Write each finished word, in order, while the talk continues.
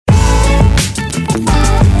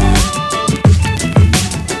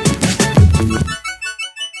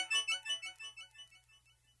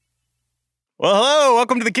Well, hello.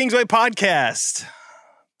 Welcome to the Kingsway Podcast.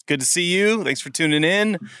 Good to see you. Thanks for tuning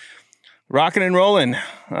in. Rocking and rolling.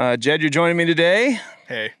 Jed, you're joining me today.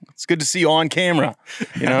 Hey. It's good to see you on camera.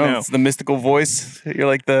 You know, it's the mystical voice. You're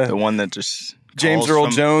like the one that just James Earl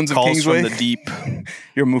Jones of calls Kingsway. From the deep.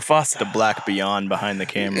 You're Mufasa. The black beyond behind the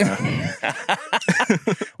camera.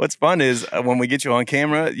 What's fun is when we get you on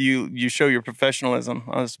camera, you show your professionalism.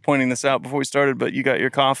 I was pointing this out before we started, but you got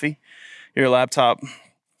your coffee, your laptop.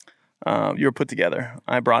 You were put together.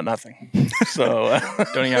 I brought nothing. So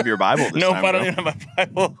don't even have your Bible this nope, time. I don't even have my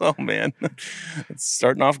Bible. Oh, man. It's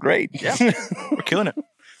starting off great. Yeah, we're killing it.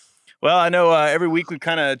 Well, I know every week we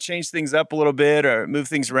kind of change things up a little bit or move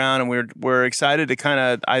things around, and we're excited to kind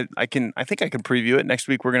of I think I can preview it. Next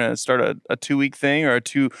week we're going to start a 2-week thing or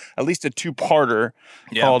at least a 2-parter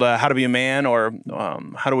called How to Be a Man or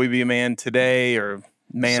How Do We Be a Man Today or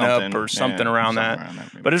Man Up or something around that.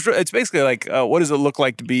 But it's basically like what does it look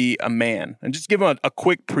like to be a man? And just give them a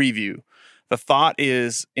quick preview. The thought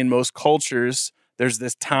is in most cultures there's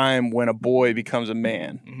this time when a boy becomes a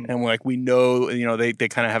man, and like we know, they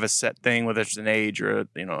kind of have a set thing, whether it's an age or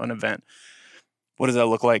an event. What does that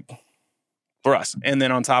look like for us? And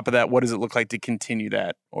then on top of that, what does it look like to continue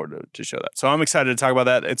that or to show that? So I'm excited to talk about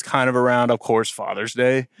that. It's kind of around, of course, Father's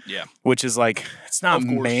Day, which is like it's not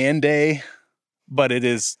Man Day, but it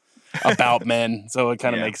is about men, so it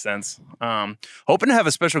kind of makes sense. Hoping to have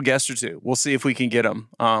a special guest or two. We'll see if we can get them.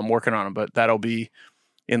 Working on them, but that'll be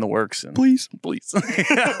in the works. And please.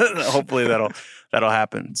 Hopefully that'll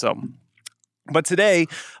happen. So, but today,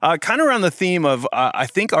 kind of around the theme of, I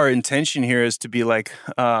think our intention here is to be like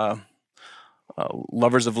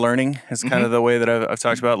lovers of learning is kind of the way that I've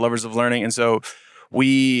talked about lovers of learning. And so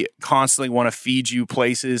we constantly want to feed you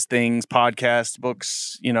places, things, podcasts,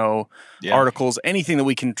 books, articles, anything that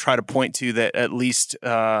we can try to point to that at least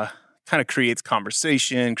kind of creates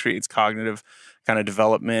conversation, creates cognitive kind of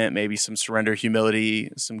development, maybe some surrender, humility,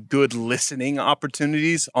 some good listening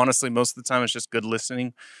opportunities. Honestly, most of the time it's just good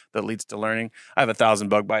listening that leads to learning. I have 1,000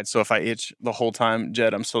 bug bites, so if I itch the whole time,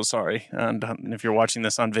 Jed, I'm so sorry. And if you're watching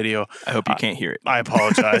this on video, I hope you can't hear it. I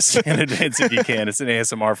apologize in advance if you can. It's an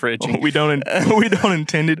ASMR for itching. We don't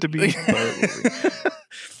intend it to be.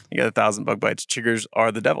 You got 1,000 bug bites. Chiggers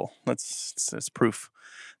are the devil. That's proof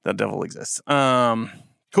that devil exists.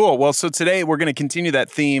 Cool. Well, so today we're going to continue that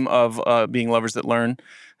theme of being lovers that learn,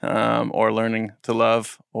 or learning to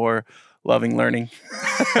love, or loving learning,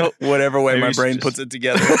 whatever way my brain puts it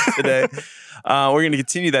together today. We're going to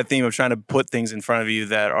continue that theme of trying to put things in front of you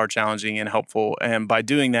that are challenging and helpful. And by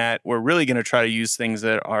doing that, we're really going to try to use things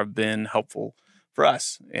that have been helpful for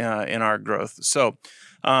us in our growth. So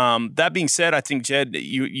that being said, I think, Jed,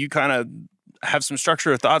 you kind of have some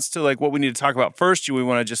structure or thoughts to like what we need to talk about first. Do we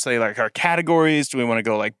want to just say like our categories? Do we want to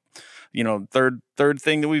go like, third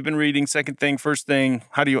thing that we've been reading, second thing, first thing?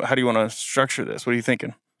 How do you want to structure this? What are you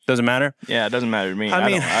thinking? Doesn't matter? Yeah, it doesn't matter to me.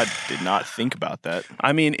 I did not think about that.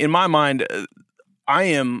 I mean, in my mind,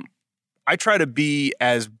 I try to be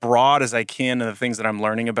as broad as I can in the things that I'm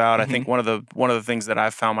learning about. I think one of the things that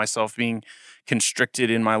I've found myself being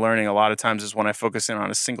constricted in my learning a lot of times is when I focus in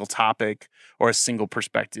on a single topic or a single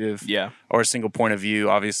perspective or a single point of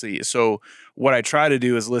view, obviously. So what I try to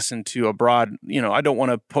do is listen to a broad, I don't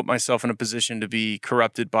want to put myself in a position to be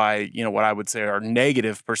corrupted by, what I would say are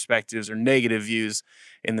negative perspectives or negative views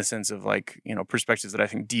in the sense of like, perspectives that I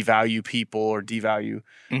think devalue people or devalue,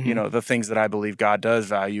 the things that I believe God does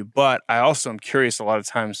value. But I also am curious a lot of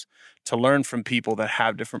times to learn from people that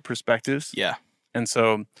have different perspectives. Yeah. And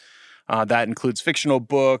so that includes fictional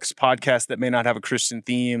books, podcasts that may not have a Christian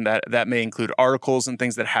theme. That may include articles and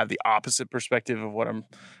things that have the opposite perspective of what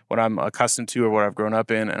I'm accustomed to or what I've grown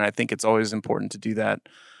up in. And I think it's always important to do that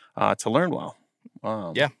to learn well.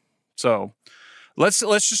 So let's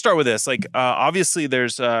just start with this. Like obviously,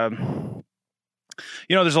 there's there's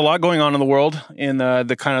a lot going on in the world in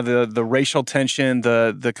the kind of the racial tension,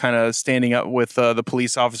 the kind of standing up with the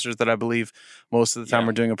police officers that I believe most of the time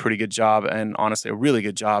are doing a pretty good job, and honestly a really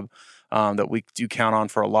good job. That we do count on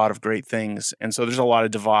for a lot of great things. And so there's a lot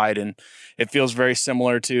of divide, and it feels very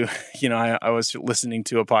similar to, I was listening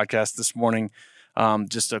to a podcast this morning,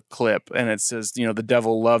 just a clip, and it says, the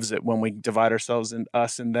devil loves it when we divide ourselves in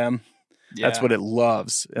us and them. Yeah. That's what it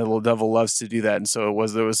loves. The devil loves to do that. And so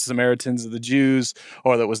there was Samaritans and the Jews,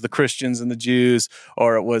 or that was the Christians and the Jews,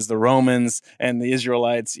 or it was the Romans and the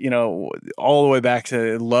Israelites, all the way back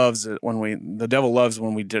to it loves it when the devil loves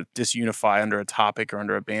when we disunify under a topic or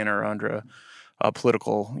under a banner or under a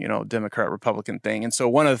political, Democrat, Republican thing. And so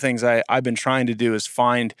one of the things I've been trying to do is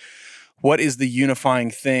find what is the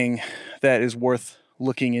unifying thing that is worth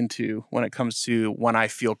looking into when it comes to when I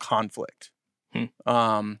feel conflict.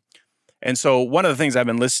 And so one of the things I've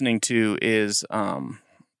been listening to is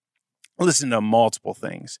listen to multiple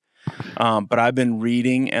things. But I've been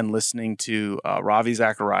reading and listening to Ravi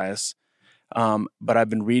Zacharias. But I've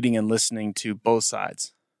been reading and listening to both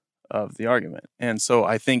sides of the argument. And so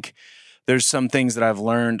I think there's some things that I've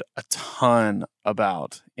learned a ton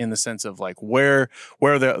about in the sense of like where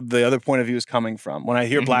the other point of view is coming from. When I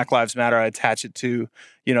hear Black Lives Matter, I attach it to,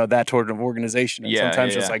 that sort of organization. And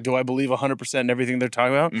sometimes it's like, do I believe 100% in everything they're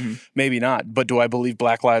talking about? Maybe not. But do I believe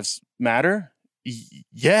Black Lives Matter?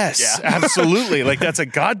 Yes, absolutely. Like that's a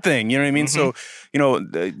God thing. You know what I mean? So,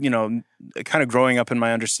 kind of growing up in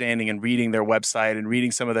my understanding and reading their website and reading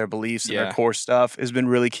some of their beliefs and their core stuff has been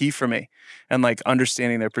really key for me. And like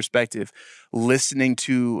understanding their perspective, listening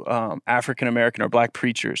to African-American or Black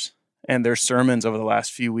preachers and their sermons over the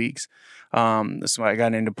last few weeks. This is why I got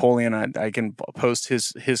into Napoleon. I can post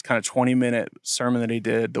his kind of 20-minute sermon that he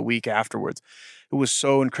did the week afterwards. It was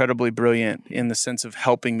so incredibly brilliant in the sense of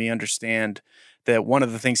helping me understand that one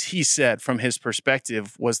of the things he said from his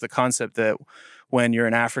perspective was the concept that when you're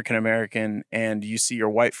an African-American and you see your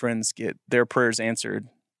white friends get their prayers answered,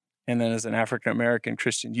 and then as an African-American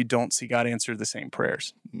Christian, you don't see God answer the same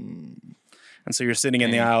prayers. And so you're sitting in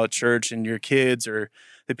the aisle at church and your kids or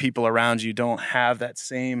the people around you don't have that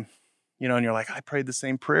same, and you're like, I prayed the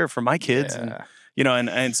same prayer for my kids.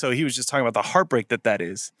 And so he was just talking about the heartbreak that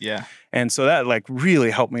is. Yeah. And so that like really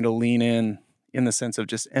helped me to lean in the sense of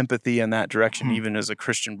just empathy in that direction, even as a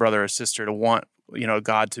Christian brother or sister, to want,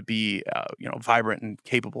 God to be, vibrant and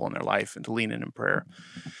capable in their life and to lean in prayer.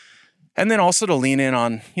 And then also to lean in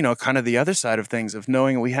on, kind of the other side of things of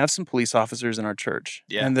knowing we have some police officers in our church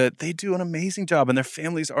and that they do an amazing job and their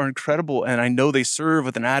families are incredible. And I know they serve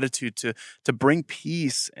with an attitude to bring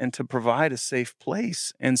peace and to provide a safe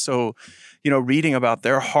place. And so, reading about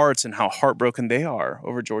their hearts and how heartbroken they are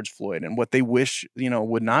over George Floyd and what they wish,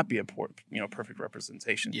 would not be a perfect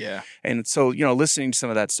representation. Yeah. And so, listening to some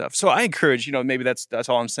of that stuff. So I encourage, maybe that's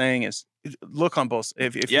all I'm saying is look on both.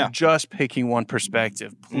 If you're just picking one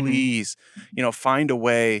perspective, please, find a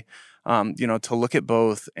way, to look at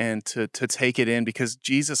both and to take it in because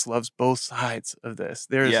Jesus loves both sides of this.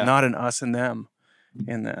 There is not an us and them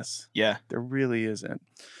in this. Yeah. There really isn't.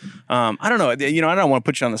 I don't know. I don't want to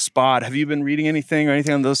put you on the spot. Have you been reading anything or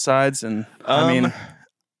anything on those sides? And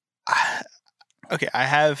okay, I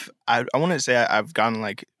have. I want to say I've gone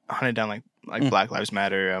like hunted down like Black Lives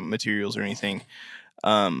Matter materials or anything.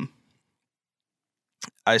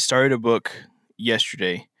 I started a book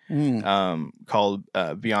yesterday called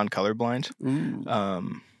Beyond Colorblind.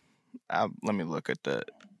 Let me look at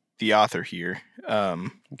the author here.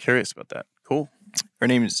 I'm curious about that. Cool. Her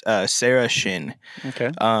name is Sarah Shin.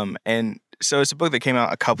 Okay. And so it's a book that came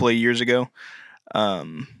out a couple of years ago.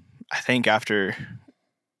 I think after,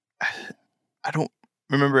 I don't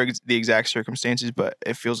remember the exact circumstances, but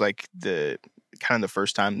it feels like the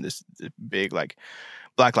first time this big like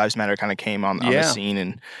Black Lives Matter kind of came on the scene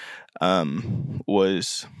and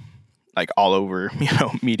was like all over,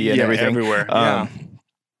 media and everything. Everywhere. And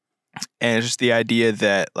it's just the idea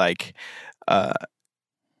that like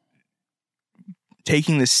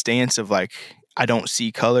taking this stance of like I don't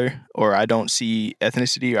see color or I don't see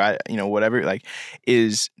ethnicity or whatever like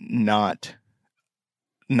is not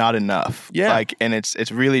enough. Yeah. Like, and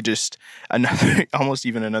it's really just another, almost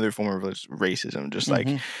even another form of racism, just like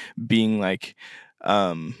being like,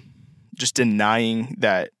 just denying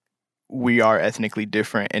that we are ethnically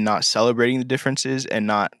different and not celebrating the differences and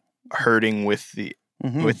not hurting with the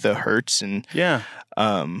hurts and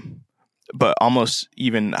but almost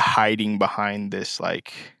even hiding behind this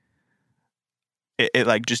like it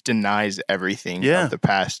like just denies everything of the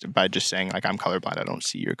past by just saying like I'm colorblind, I don't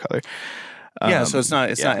see your color. So it's not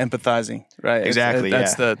empathizing, right? Exactly.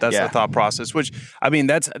 That's the thought process, which I mean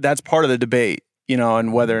that's part of the debate.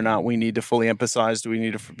 And whether or not we need to fully emphasize, do we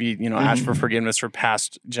need to be, ask for forgiveness for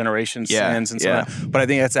past generations' sins and so on. But I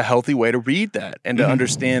think that's a healthy way to read that and to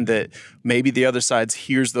understand that maybe the other side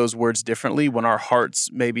hears those words differently when our hearts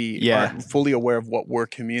maybe aren't fully aware of what we're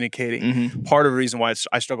communicating. Part of the reason why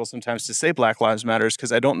I struggle sometimes to say Black Lives Matter is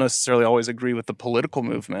because I don't necessarily always agree with the political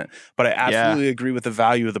movement, but I absolutely agree with the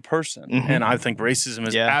value of the person. And I think racism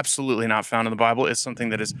is absolutely not found in the Bible. It's something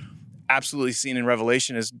that is absolutely seen in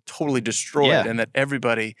Revelation is totally destroyed and that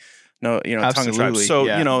everybody tongue and tribe. So,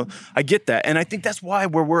 I get that. And I think that's why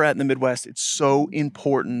where we're at in the Midwest, it's so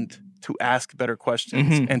important to ask better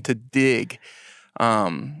questions and to dig.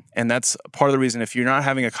 And that's part of the reason if you're not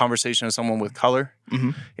having a conversation with someone with color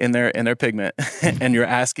in their pigment and you're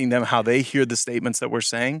asking them how they hear the statements that we're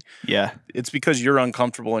saying, it's because you're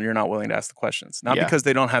uncomfortable and you're not willing to ask the questions. Not because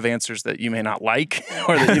they don't have answers that you may not like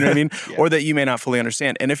or that, you know what I mean? Or that you may not fully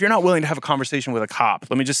understand. And if you're not willing to have a conversation with a cop,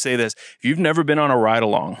 let me just say this. If you've never been on a ride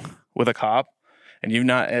along with a cop and you've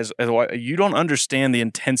not, you don't understand the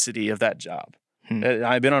intensity of that job.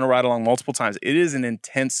 I've been on a ride along multiple times. It is an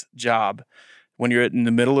intense job when you're in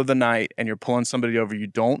the middle of the night and you're pulling somebody over you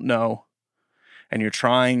don't know and you're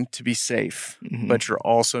trying to be safe, but you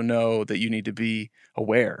also know that you need to be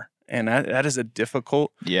aware. And that is a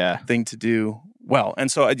difficult thing to do well.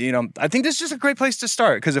 And so, you know, I think this is just a great place to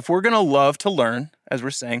start because if we're going to love to learn, as we're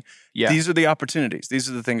saying, these are the opportunities. These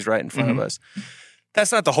are the things right in front of us.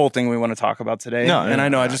 That's not the whole thing we want to talk about today. I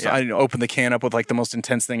know I opened the can up with like the most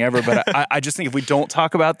intense thing ever, but I just think if we don't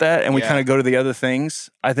talk about that and we kind of go to the other things,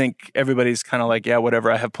 I think everybody's kind of like, yeah, whatever,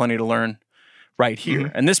 I have plenty to learn right here.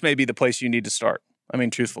 And this may be the place you need to start. I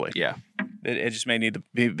mean, truthfully. It just may need to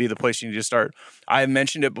be the place you need to start. I have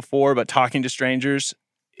mentioned it before, but talking to strangers,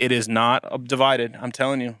 it is not divided. I'm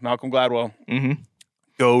telling you, Malcolm Gladwell,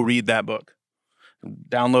 go read that book.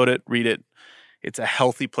 Download it, read it. It's a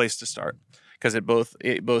healthy place to start. Because it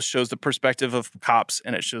both shows the perspective of cops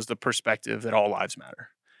and it shows the perspective that all lives matter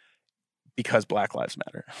because Black lives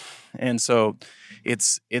matter. And so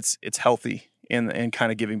it's healthy in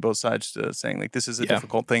kind of giving both sides to saying like this is a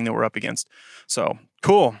difficult thing that we're up against. So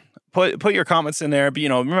cool. Put your comments in there, but you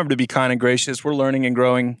know, remember to be kind and gracious. We're learning and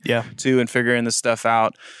growing too and figuring this stuff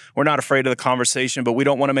out. We're not afraid of the conversation, but we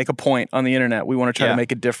don't want to make a point on the internet. We want to try to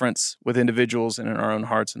make a difference with individuals and in our own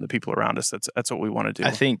hearts and the people around us. That's what we want to do.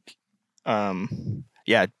 I think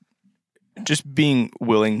just being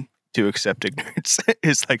willing to accept ignorance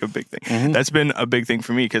is like a big thing. That's been a big thing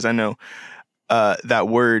for me because I know that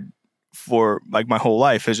word for like my whole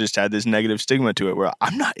life has just had this negative stigma to it where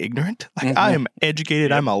I'm not ignorant. Like I am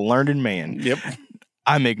educated. I'm a learned man.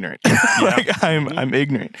 I'm ignorant. Like I'm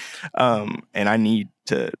ignorant. And I need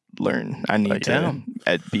to learn. I need to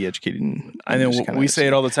be educated. I know we say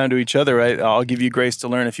it all the time to each other, right? I'll give you grace to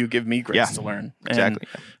learn if you give me grace to learn. Exactly.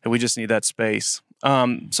 And we just need that space.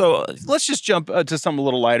 So let's just jump to something a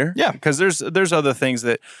little lighter. Because there's other things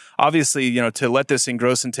that obviously, you know, to let this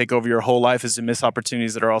engross and take over your whole life is to miss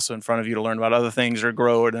opportunities that are also in front of you to learn about other things or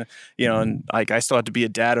grow or to, you know, and like I still have to be a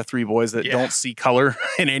dad of 3 boys that don't see color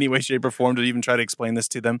in any way, shape or form to even try to explain this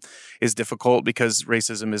to them is difficult because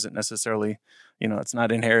racism isn't necessarily, you know, it's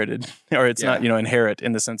not inherited or it's not, you know, inherent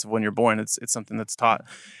in the sense of when you're born, it's something that's taught.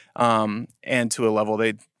 And to a level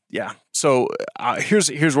So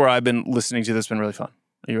here's where I've been listening to. This has been really fun.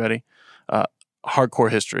 Are you ready?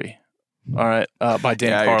 Hardcore History. All right, by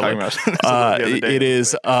Dan Carlin. It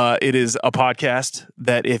is a podcast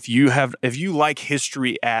that if you like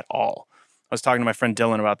history at all, I was talking to my friend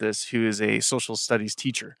Dylan about this, who is a social studies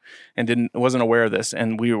teacher and wasn't aware of this.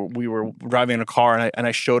 And we were driving in a car, and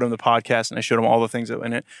I showed him the podcast, and I showed him all the things that were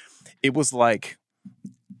in it. It was like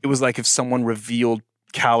if someone revealed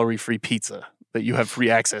calorie-free pizza that you have free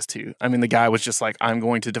access to. I mean, the guy was just like, I'm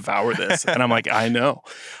going to devour this. And I'm like, I know.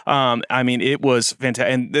 I mean, it was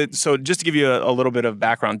fantastic. And so just to give you a little bit of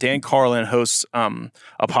background, Dan Carlin hosts a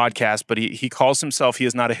podcast, but he calls himself, he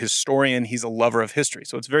is not a historian, he's a lover of history.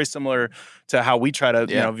 So it's very similar to how we try to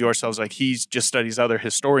view ourselves, like he just studies other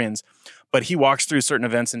historians. But he walks through certain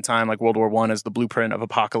events in time, like World War I as the blueprint of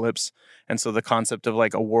apocalypse. And so the concept of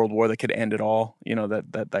like a world war that could end it all, you know,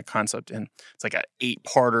 that concept. And it's like an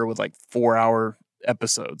 8-parter with like 4-hour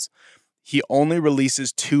episodes. He only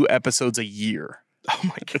releases 2 episodes a year. Oh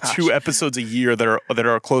my gosh. 2 episodes a year that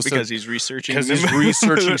are close because he's researching. Because he's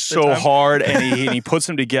researching so hard, and he puts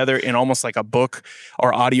them together in almost like a book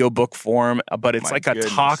or audio book form. But it's a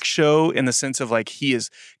talk show in the sense of like he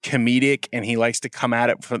is comedic and he likes to come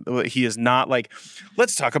at it. He is not like,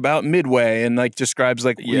 let's talk about Midway and like describes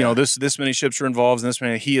like you know this many ships are involved and this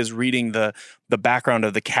many. He is reading the background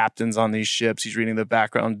of the captains on these ships. He's reading the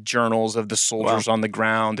background journals of the soldiers on the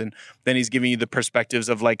ground, and then he's giving you the perspectives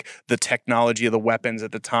of like the technology of the weapons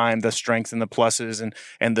at the time, the strengths and the pluses,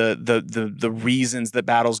 and the reasons that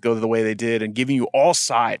battles go the way they did, and giving you all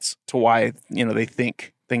sides to why they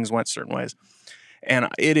think things went certain ways. And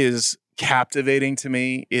it is captivating to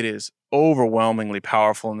me. It is overwhelmingly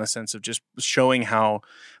powerful in the sense of just showing how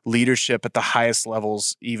leadership at the highest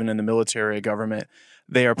levels, even in the military or government,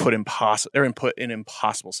 they are put in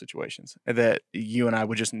impossible situations that you and I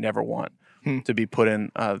would just never want to be put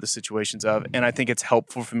in the situations of. And I think it's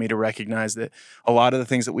helpful for me to recognize that a lot of the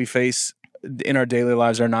things that we face in our daily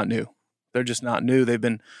lives are not new. They're just not new. They've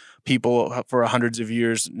been people for hundreds of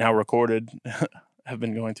years now recorded have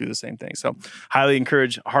been going through the same thing. So highly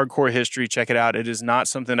encourage Hardcore History. Check it out. It is not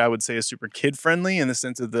something I would say is super kid friendly in the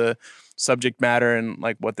sense of the subject matter and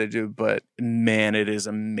like what they do, but man, it is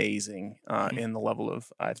amazing in the level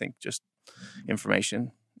of, I think, just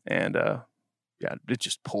information. And yeah, it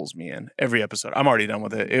just pulls me in every episode. I'm already done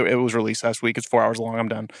with it. It was released last week. It's 4 hours long. I'm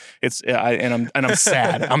done. I'm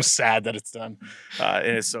sad. I'm sad that it's done.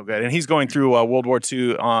 It is so good. And he's going through World War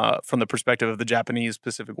II from the perspective of the Japanese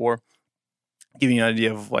Pacific War, giving you an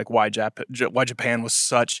idea of like why Japan was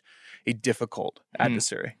such a difficult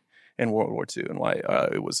adversary in World War II and why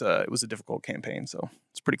it was a difficult campaign. So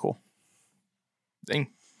it's pretty cool. Dang.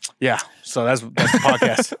 Yeah. So that's the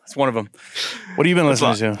podcast. It's one of them. What have you been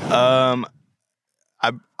listening to?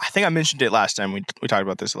 I think I mentioned it last time we talked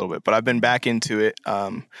about this a little bit, but I've been back into it.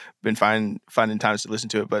 Been finding times to listen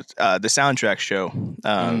to it. But the soundtrack show,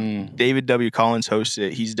 David W. Collins hosts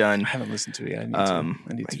it. He's done. I haven't listened to it yet. I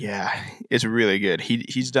need to. Yeah, it's really good.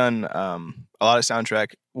 He's done a lot of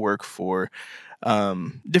soundtrack work for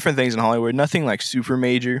different things in Hollywood. Nothing like super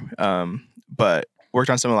major, but worked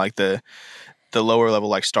on some of like the lower level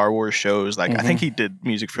like Star Wars shows. Like I think he did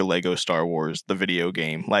music for Lego Star Wars, the video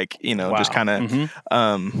game. Like, you know, just kind of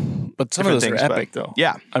but some of those are epic though.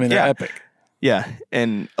 Yeah. I mean, they're epic. Yeah.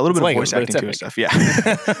 And a little bit of voice acting too and stuff.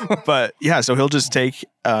 Yeah. But yeah, so he'll just take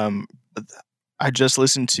I just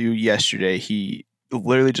listened to yesterday, he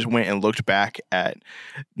literally just went and looked back at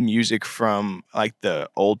music from like the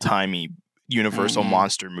old-timey Universal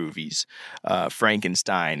monster movies,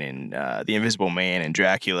 Frankenstein and The Invisible Man and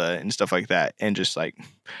Dracula and stuff like that. And just like,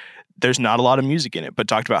 there's not a lot of music in it, but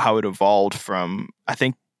talked about how it evolved from, I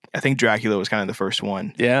think Dracula was kind of the first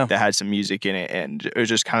one that had some music in it. And it was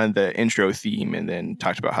just kind of the intro theme. And then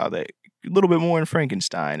talked about how they, a little bit more in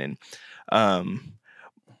Frankenstein. And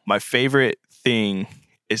my favorite thing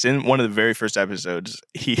is in one of the very first episodes,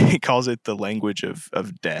 he calls it the language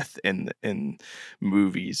of death in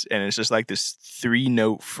movies. And it's just like this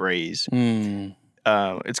 3-note phrase.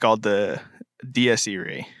 It's called the Dies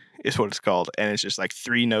Irae is what it's called. And it's just like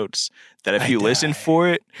 3 notes that if you listen for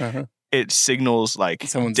it, it signals like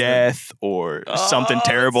someone's death or something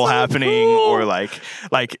terrible happening or like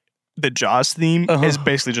the Jaws theme is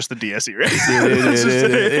basically just the Dies Irae.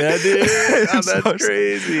 That's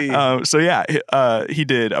crazy. So yeah, he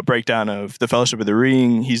did a breakdown of The Fellowship of the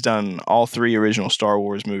Ring. He's done all 3 original Star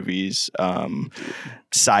Wars movies.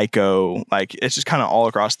 Psycho, like it's just kind of all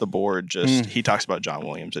across the board. Just he talks about John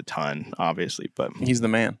Williams a ton, obviously, but he's the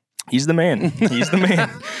man. He's the man. He's the man.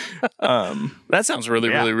 That sounds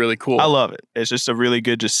really cool. I love it. It's just a really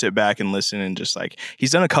good, just sit back and listen and just like,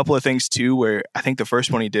 he's done a couple of things too, where I think the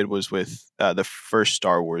first one he did was with the first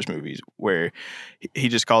Star Wars movies, where he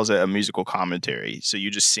just calls it a musical commentary. So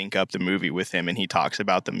you just sync up the movie with him and he talks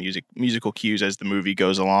about the musical cues as the movie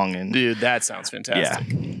goes along. And dude, that sounds fantastic.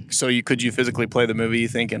 Yeah. So could you physically play the movie, you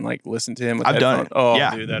think, and like listen to him with I've done it. Oh,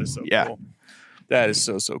 yeah. Dude, that is so cool. That is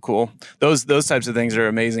so cool. Those types of things are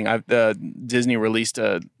amazing. Disney released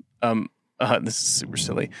this is super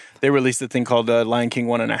silly. They released a thing called Lion King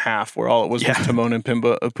 1.5, where all it was Timon and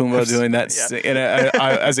Pumbaa doing that. And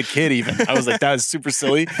I, as a kid, even I was like, that is super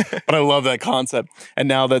silly, but I love that concept. And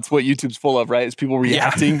now that's what YouTube's full of, right? Is people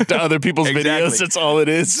reacting to other people's videos. That's all it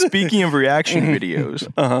is. Speaking of reaction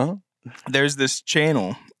videos, there's this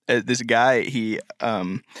channel. This guy, he's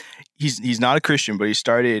not a Christian, but he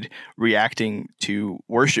started reacting to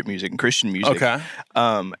worship music and Christian music. Okay.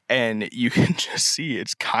 And you can just see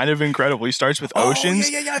it's kind of incredible. He starts with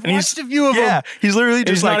Oceans. Yeah. I've watched a few of them. Yeah. He's literally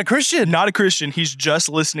just like, not a Christian. Not a Christian. He's just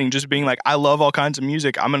listening, just being like, I love all kinds of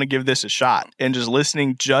music. I'm going to give this a shot. And just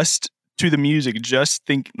listening just to the music, just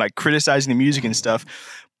criticizing the music and stuff.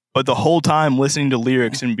 But the whole time listening to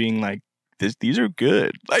lyrics and being like, these are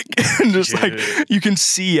good. Like, just like you can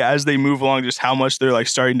see as they move along just how much they're like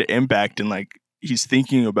starting to impact, and like he's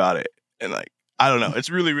thinking about it, and like I don't know, it's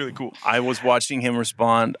really, really cool. I was watching him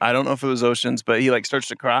respond. I don't know if it was Oceans, but he like starts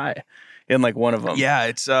to cry in like one of them. Yeah,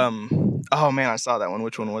 it's oh man, I saw that one.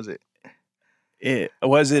 Which one was it? So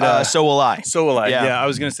Will I. Yeah, I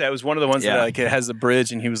was gonna say it was one of the ones that like it has the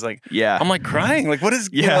bridge, and he was like, I'm like crying. Like, what is?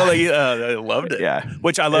 I loved it. Yeah,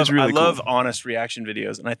 which I love. Really I love honest reaction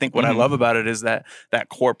videos, and I think what I love about it is that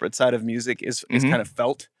corporate side of music is kind of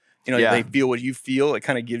felt. You know, they feel what you feel. It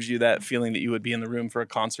kind of gives you that feeling that you would be in the room for a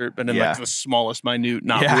concert, but in like the smallest, minute,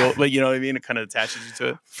 not real. But you know what I mean? It kind of attaches you to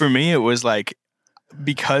it. For me, it was like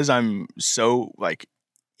because I'm so like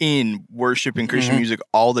in worship and Christian music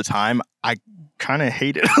all the time, I kind of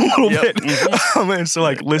hate it a little bit. And so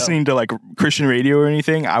like listening to like Christian radio or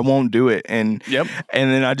anything, I won't do it. And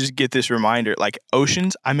then I just get this reminder, like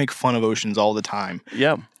Oceans, I make fun of Oceans all the time.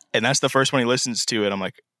 And that's the first one he listens to it. I'm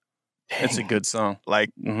like, It's a good song.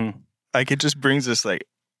 Like it just brings us like,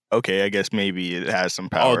 okay, I guess maybe it has some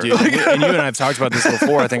power. Oh, dude. And you and I have talked about this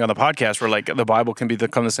before, I think, on the podcast, where like the Bible can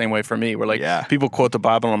become the same way for me. Where like people quote the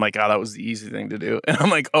Bible and I'm like, oh, that was the easy thing to do. And I'm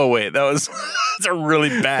like, oh, wait, that's a really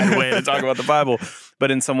bad way to talk about the Bible.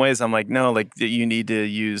 But in some ways, I'm like, no, like you need to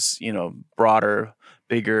use, broader,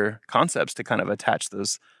 bigger concepts to kind of attach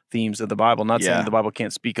those themes of the Bible. Not saying the Bible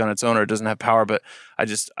can't speak on its own or it doesn't have power, but I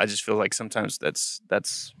just feel like sometimes that's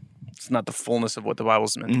it's not the fullness of what the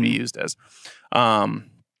Bible's meant to be used as.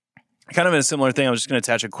 Kind of in a similar thing, I was just going to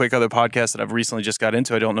attach a quick other podcast that I've recently just got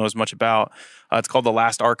into. I don't know as much about. It's called The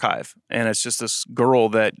Last Archive, and it's just this girl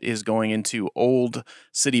that is going into old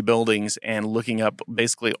city buildings and looking up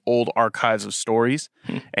basically old archives of stories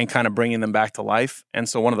and kind of bringing them back to life. And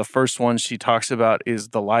so one of the first ones she talks about is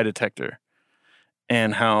the lie detector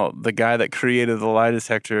and how the guy that created the lie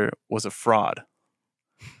detector was a fraud.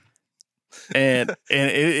 And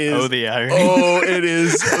it is the irony. It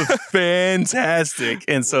is fantastic.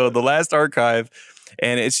 And so The Last Archive,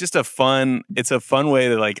 and it's just a fun way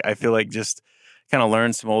to like, I feel like just kind of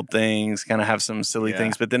learn some old things, kind of have some silly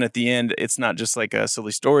things. But then at the end, it's not just like a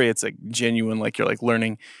silly story. It's like genuine, like you're like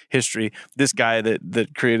learning history. This guy that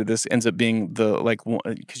created this ends up being the like,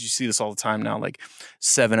 because you see this all the time now, like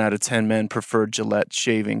 7 out of 10 men prefer Gillette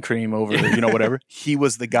shaving cream over, whatever. He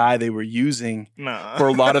was the guy they were using for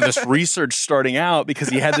a lot of this research starting out because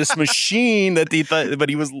he had this machine that he thought, but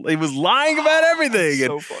he was lying about everything.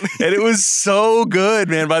 So funny. And it was so good,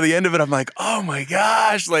 man. By the end of it, I'm like, oh my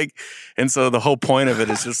gosh. Like, and so the whole point of it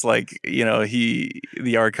is just like,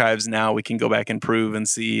 the archives now we can go back and prove and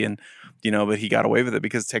see and, but he got away with it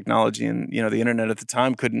because technology and, the internet at the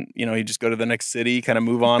time couldn't, you just go to the next city, kind of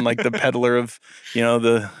move on like the peddler of,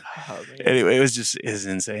 anyway, it's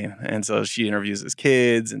insane. And so she interviews his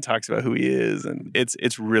kids and talks about who he is. And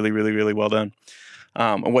it's really, really, really well done.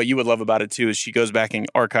 And what you would love about it too is she goes back and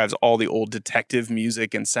archives all the old detective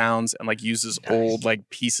music and sounds and like uses old like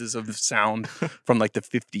pieces of sound from like the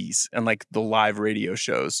 50s and like the live radio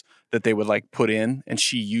shows that they would like put in, and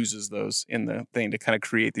she uses those in the thing to kind of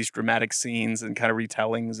create these dramatic scenes and kind of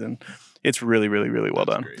retellings, and it's really, really, really well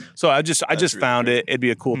done. Great. So I just really found it. It'd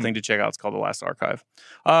be a cool thing to check out. It's called The Last Archive.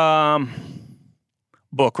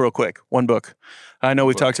 Book real quick. One book. I know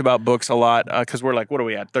we've talked about books a lot because we're like, what are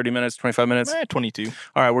we at? 30 minutes, 25 minutes? 22.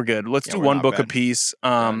 All right, we're good. Let's do one book apiece.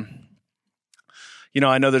 I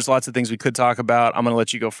know there's lots of things we could talk about. I'm going to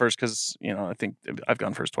let you go first because, I think I've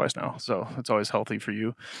gone first twice now. So it's always healthy for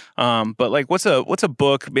you. But like, what's a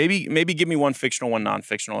book? Maybe give me one fictional, one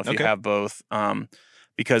non-fictional if you have both.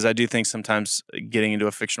 Because I do think sometimes getting into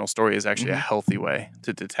a fictional story is actually a healthy way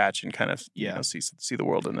to detach and kind of see the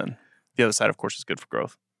world, and then the other side, of course, is good for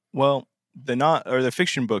growth. Well, the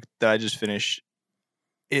fiction book that I just finished,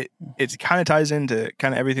 it kind of ties into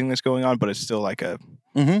kind of everything that's going on, but it's still like a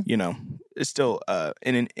it's still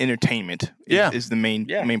an entertainment. Is the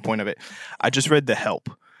main point of it. I just read The Help.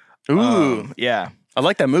 Ooh, yeah, I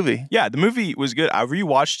like that movie. Yeah, the movie was good. I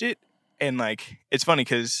rewatched it, and like it's funny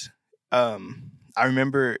because I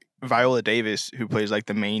remember Viola Davis, who plays like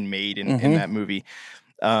the main maid in that movie.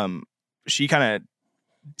 She kind of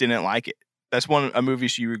didn't like it. That's a movie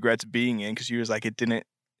she regrets being in because she was like, the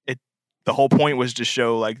whole point was to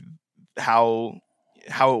show like how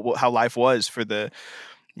life was for the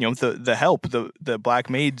help, the black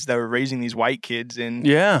maids that were raising these white kids in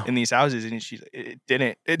these houses, and it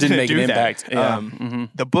didn't make do an that. impact. Yeah.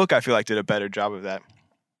 The book I feel like did a better job of that.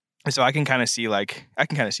 So I can kind of see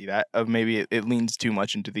that of maybe it leans too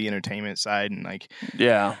much into the entertainment side and like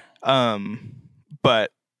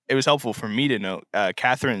but it was helpful for me to know.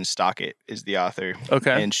 Catherine Stockett is the author.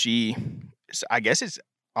 Okay. And I guess it's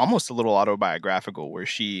almost a little autobiographical where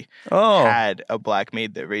she had a black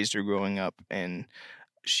maid that raised her growing up. And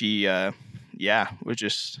she, was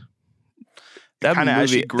just... That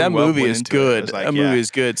movie is good. Like, that movie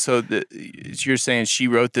is good. So you're saying she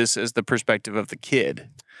wrote this as the perspective of the kid.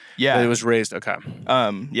 Yeah. That it was raised. Okay.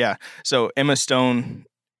 Yeah. So Emma Stone...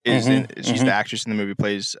 she's the actress in the movie,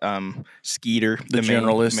 plays Skeeter, the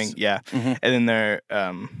journalist. And then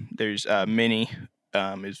there's Minnie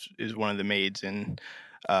is one of the maids, and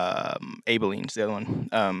Abilene's the other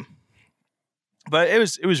one. But it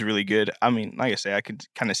was really good. I mean, like I say, I could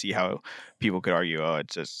kind of see how people could argue,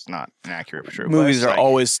 it's just not an accurate portrayal. Movies are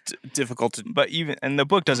always difficult to. But and the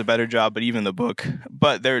book does a better job. But even the book,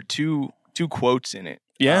 there are two quotes in it.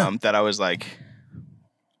 Yeah. That I was like,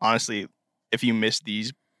 honestly, if you miss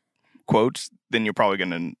these quotes, then you're probably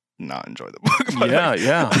gonna not enjoy the book. But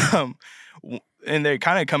and they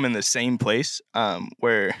kind of come in the same place,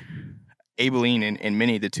 where Abilene and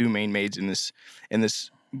Minnie, the two main maids in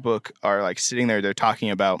this book, are like sitting there. They're talking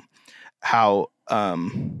about how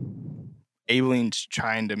Abilene's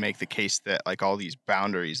trying to make the case that like all these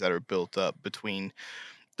boundaries that are built up between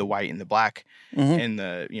the white and the black and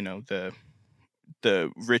the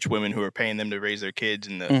rich women who are paying them to raise their kids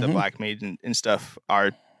and the black maids and stuff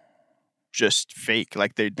are just fake.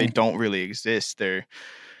 Like they don't really exist. They're,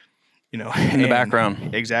 in the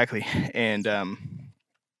background. Exactly. And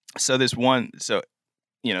so this one,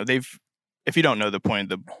 if you don't know the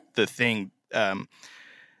point of the thing,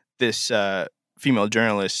 this female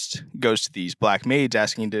journalist goes to these black maids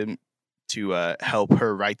asking to help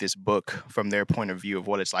her write this book from their point of view of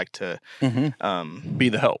what it's like to be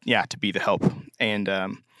the help. Yeah, to be the help. And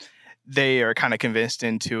they are kind of convinced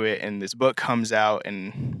into it, and this book comes out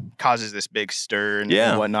and causes this big stir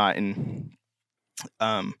and whatnot. And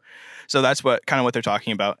so that's what they're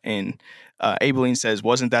talking about. And Abilene says,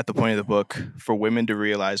 wasn't that the point of the book? For women to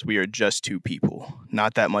realize we are just two people.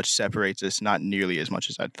 Not that much separates us, not nearly as much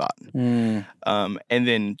as I'd thought. And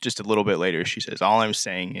then just a little bit later, she says, all I'm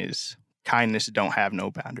saying is kindness don't have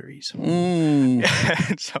no boundaries. So I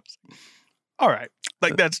was like, all right.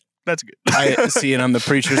 Like that's good. I see, and I'm the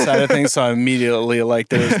preacher side of things, so I immediately like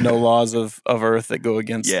there's no laws of earth that go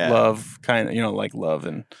against love, like love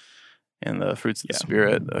and the fruits of the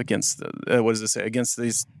spirit. Against what does it say? Against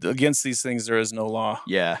these things there is no law.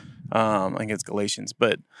 Yeah. Against Galatians,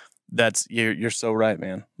 but that's you're so right,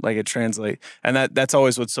 man. Like it translates, and that's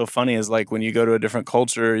always what's so funny is like when you go to a different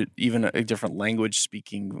culture, even a different language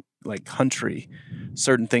speaking like country,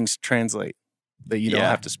 certain things translate that you don't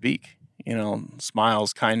have to speak.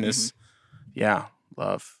 Smiles, kindness,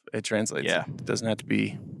 love. It translates. Yeah. It doesn't have to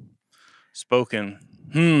be spoken.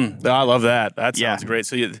 I love that. That sounds great.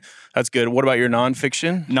 So that's good. What about your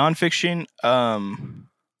nonfiction? Nonfiction,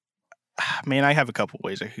 man, I have a couple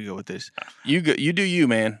ways I could go with this. You do you,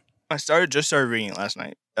 man. I started reading it last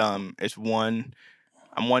night. I'm one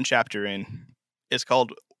chapter in. It's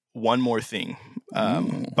called One More Thing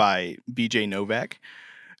by BJ Novak,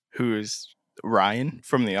 who is Ryan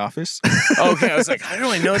from The Office. Okay, I was like, I don't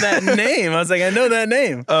really know that name. I was like, I know that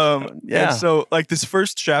name. And so like this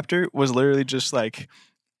first chapter was literally just like,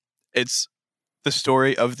 it's the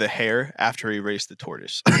story of the hare after he raced the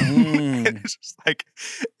tortoise. And it's just like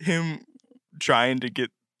him trying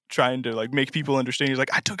to like make people understand. He's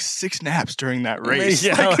like, I took 6 naps during that race.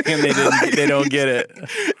 Yeah, and they don't get it.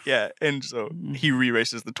 Yeah, and so he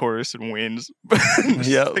re-races the tortoise and wins.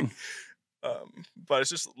 Yeah. But it's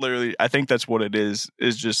just literally, I think that's what it is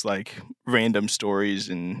just like random stories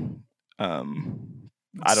and I don't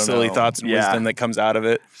silly know. Thoughts and wisdom that comes out of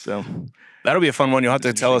it. So that'll be a fun one. You'll have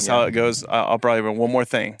to tell us how it goes. I'll probably run one more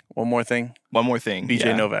thing.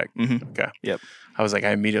 BJ Novak. Okay. Yep. I was like,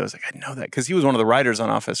 I know that because he was one of the writers on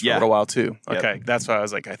Office for a little while too. Okay, that's why I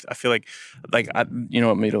was like, I feel like what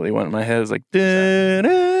immediately went in my head was like,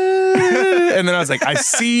 and then I was like, I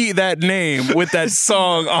see that name with that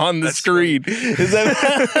song on the screen. Is that?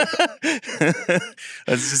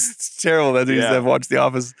 That's just terrible. That means I've watched The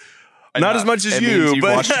Office. Not as much as you,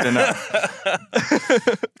 but watched it enough.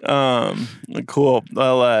 Cool.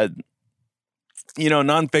 Well,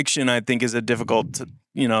 nonfiction I think is a difficult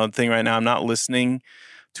thing right now. I'm not listening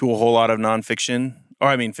to a whole lot of nonfiction,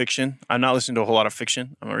 fiction. I'm not listening to a whole lot of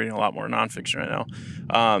fiction. I'm reading a lot more nonfiction right now.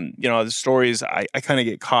 The stories, I kind of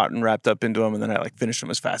get caught and wrapped up into them, and then I finish them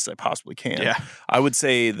as fast as I possibly can. Yeah. I would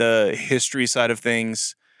say the history side of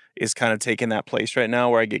things is kind of taking that place right now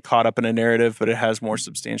where I get caught up in a narrative, but it has more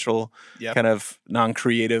substantial kind of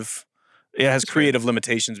non-creative. It has creative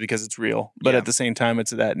limitations because it's real, but at the same time,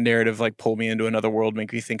 it's that narrative pull me into another world,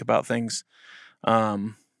 make me think about things.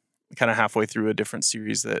 Kind of halfway through a different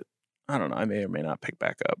series that I don't know, I may or may not pick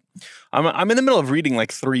back up. I'm in the middle of reading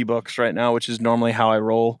 3 books right now, which is normally how I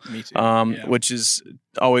roll. Me too. Which is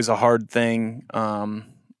always a hard thing.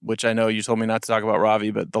 Which I know you told me not to talk about Ravi,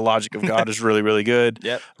 but The Logic of God is really, really good.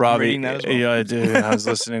 Yep. Ravi, reading that as well. Yeah, I do. I was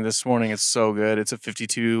listening this morning. It's so good. It's a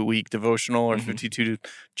 52-week devotional or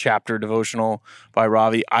 52-chapter devotional by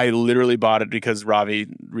Ravi. I literally bought it because Ravi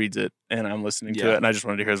reads it, and I'm listening to it, and I just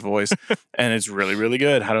wanted to hear his voice. And it's really, really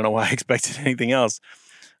good. I don't know why I expected anything else.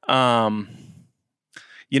 I've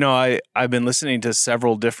been listening to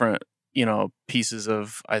several different, pieces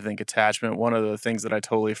of, I think, attachment. One of the things that I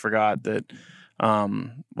totally forgot that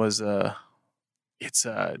was it's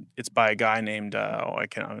by a guy named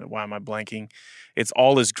why am I blanking? It's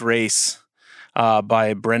All Is Grace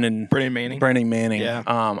by Brennan Manning. Yeah.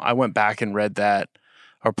 I went back and read that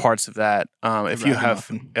or parts of that. If you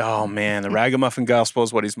have, oh man, the Ragamuffin Gospel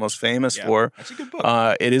is what he's most famous for. That's a good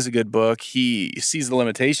book. It is a good book. He sees the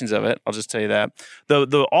limitations of it. I'll just tell you that.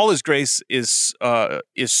 The All His Grace is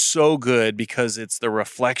so good because it's the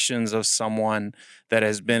reflections of someone that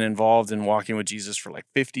has been involved in walking with Jesus for like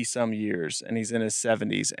 50 some years, and he's in his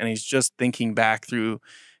 70s, and he's just thinking back through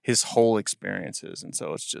his whole experiences. And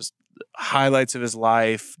so it's just highlights of his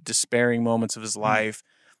life, despairing moments of his life,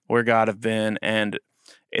 where God have been. And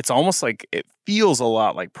it's almost like, it feels a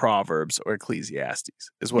lot like Proverbs or Ecclesiastes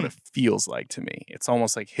is what it feels like to me. It's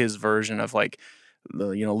almost like his version of like,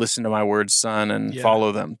 listen to my words, son, and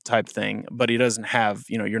follow them type thing. But he doesn't have,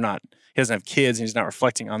 he doesn't have kids, and he's not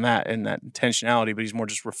reflecting on that and that intentionality, but he's more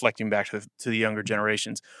just reflecting back to the younger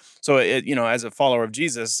generations. So, as a follower of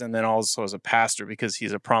Jesus, and then also as a pastor, because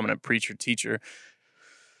he's a prominent preacher, teacher,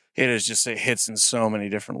 it hits in so many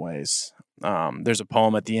different ways. There's a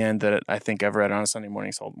poem at the end that I think I've read on a Sunday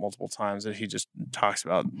morning multiple times that he just talks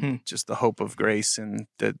about just the hope of grace, and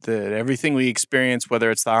that everything we experience,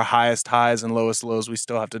 whether it's our highest highs and lowest lows, we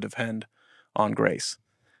still have to depend on grace.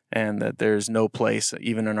 And that there's no place,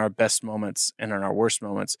 even in our best moments and in our worst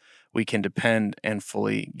moments, we can depend and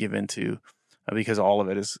fully give into, because all of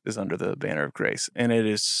it is under the banner of grace. And it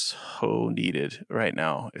is so needed right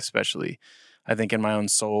now, especially, I think, in my own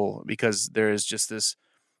soul, because there is just this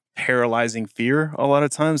paralyzing fear a lot of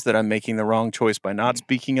times that I'm making the wrong choice by not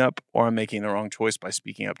speaking up, or I'm making the wrong choice by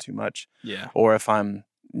speaking up too much. Yeah. Or if I'm,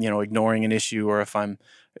 ignoring an issue, or if I'm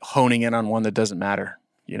honing in on one that doesn't matter,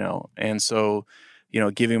 And so,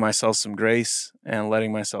 giving myself some grace and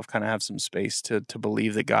letting myself kind of have some space to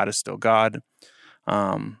believe that God is still God.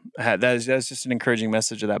 That's just an encouraging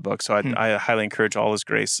message of that book. So I highly encourage All His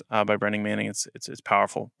Grace by Brennan Manning. It's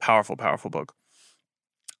powerful, powerful, powerful book.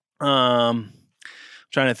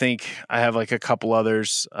 Trying to think, I have like a couple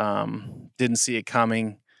others. Didn't See It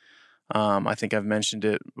Coming. I think I've mentioned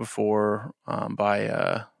it before,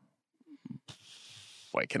 by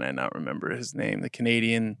why can I not remember his name? The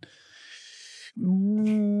Canadian.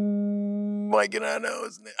 Why can I know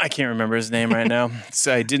his name? I can't remember his name right now.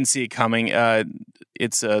 So I Didn't See It Coming.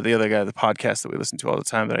 It's the other guy, the podcast that we listen to all the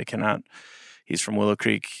time that I cannot. He's from Willow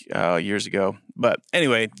Creek years ago. But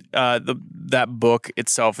anyway, that book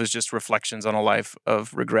itself is just reflections on a life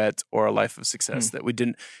of regret or a life of success that we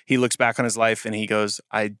didn't. He looks back on his life and he goes,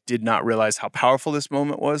 I did not realize how powerful this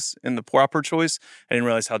moment was in the proper choice. I didn't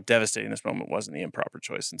realize how devastating this moment was in the improper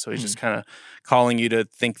choice. And so he's just kind of calling you to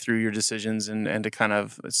think through your decisions and to kind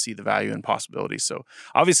of see the value and possibilities. So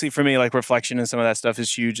obviously for me, like reflection and some of that stuff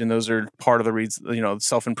is huge. And those are part of the reads,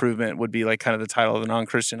 self-improvement would be like kind of the title of the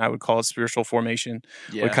non-Christian. I would call it spiritual formation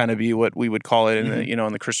would kind of be what we would call it in the,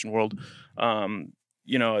 in the Christian world.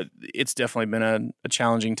 It's definitely been a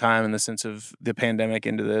challenging time in the sense of the pandemic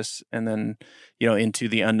into this, and then, into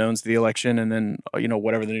the unknowns of the election, and then,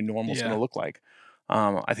 whatever the new normal is going to look like.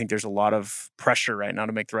 I think there's a lot of pressure right now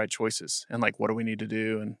to make the right choices, and like, what do we need to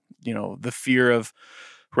do? And, the fear of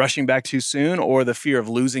rushing back too soon, or the fear of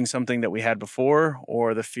losing something that we had before,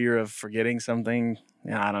 or the fear of forgetting something.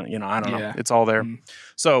 I don't know. It's all there.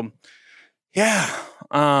 So,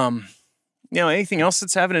 anything else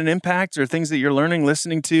that's having an impact, or things that you're learning,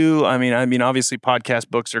 listening to? I mean, obviously podcast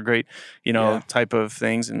books are great, type of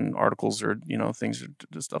things, and articles or, things,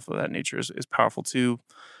 stuff of that nature is powerful too.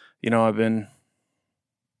 I'm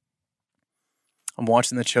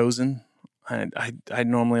watching The Chosen. I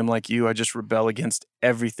normally am like you. I just rebel against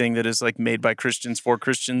everything that is like made by Christians for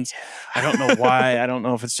Christians. I don't know why. I don't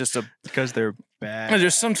know if it's just because they're bad. There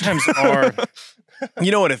sometimes are.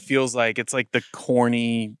 You know what it feels like? It's like the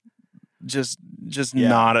corny, just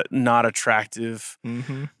not attractive.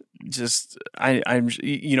 Just I'm.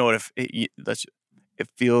 You know what? It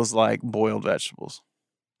feels like boiled vegetables.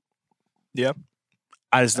 Yeah,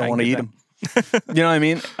 I just don't want to eat them. You know what I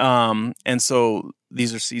mean? And so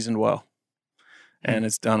these are seasoned well. And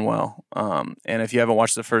it's done well. And if you haven't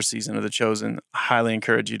watched the first season of The Chosen, I highly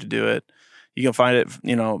encourage you to do it. You can find it,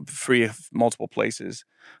 free of multiple places.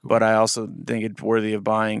 But I also think it's worthy of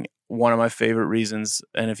buying. One of my favorite reasons,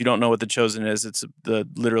 and if you don't know what The Chosen is, it's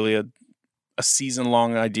literally a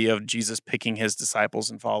season-long idea of Jesus picking his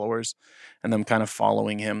disciples and followers, and them kind of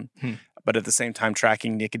following him, but at the same time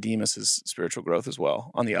tracking Nicodemus's spiritual growth as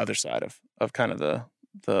well on the other side of kind of the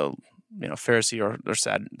Pharisee or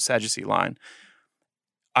Sadducee line.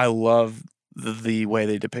 I love the way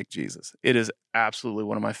they depict Jesus. It is absolutely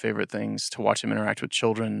one of my favorite things to watch him interact with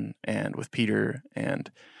children and with Peter, and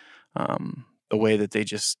the way that they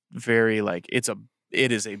just very it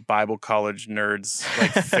is a Bible college nerds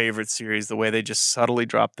favorite series. The way they just subtly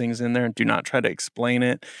drop things in there and do not try to explain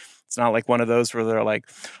it. It's not like one of those where they're like,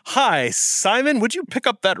 "Hi, Simon, would you pick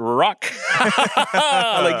up that rock?"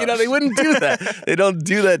 Like, they wouldn't do that. They don't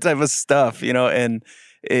do that type of stuff, and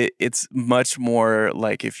it's much more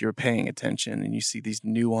like if you're paying attention and you see these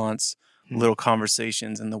nuanced little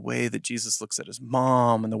conversations and the way that Jesus looks at his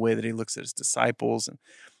mom and the way that he looks at his disciples, and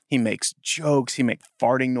he makes jokes. He makes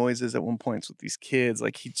farting noises at one point with these kids.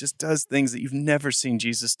 Like, he just does things that you've never seen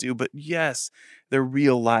Jesus do, but yes, they're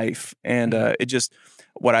real life. And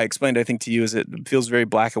what I explained, I think, to you is it feels very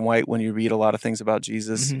black and white when you read a lot of things about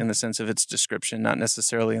Jesus in the sense of its description, not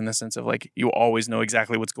necessarily in the sense of like you always know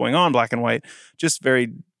exactly what's going on, black and white, just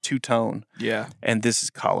very two-tone. Yeah. And this is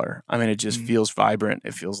color. I mean, it just feels vibrant.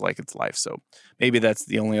 It feels like it's life. So maybe that's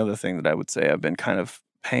the only other thing that I would say I've been kind of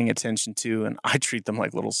paying attention to. And I treat them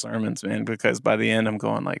like little sermons, man, because by the end I'm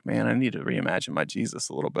going like, man, I need to reimagine my Jesus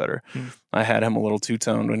a little better. I had him a little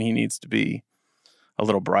two-toned when he needs to be a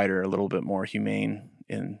little brighter, a little bit more humane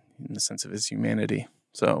in the sense of his humanity.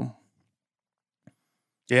 So,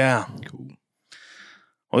 yeah. Cool.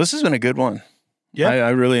 Well, this has been a good one. Yeah. I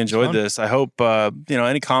really enjoyed this. I hope,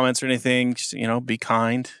 any comments or anything, just, be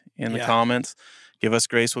kind in the comments. Give us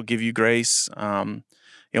grace. We'll give you grace.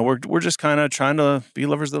 We're just kind of trying to be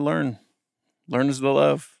lovers that learn. Learners that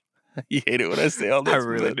love. You hate it when I say all this. I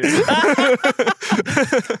really do.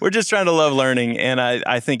 We're just trying to love learning, and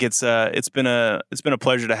I think it's been a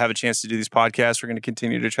pleasure to have a chance to do these podcasts. We're going to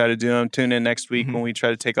continue to try to do them. Tune in next week when we try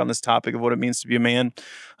to take on this topic of what it means to be a man,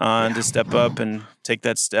 and to step up and take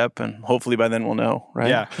that step, and hopefully by then we'll know, right?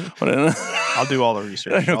 Yeah. I'll do all the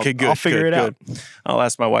research. Okay, good. I'll figure it out. I'll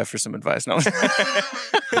ask my wife for some advice. No.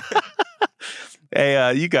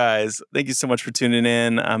 Hey, you guys, thank you so much for tuning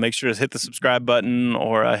in. Make sure to hit the subscribe button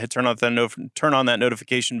or turn on that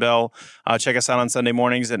notification bell. Check us out on Sunday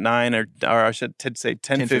mornings at 9, or I should say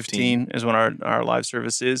 10:15 is when our live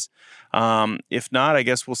service is. If not, I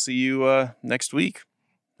guess we'll see you next week.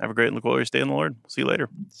 Have a great and glorious day in the Lord. See you later.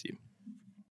 See you.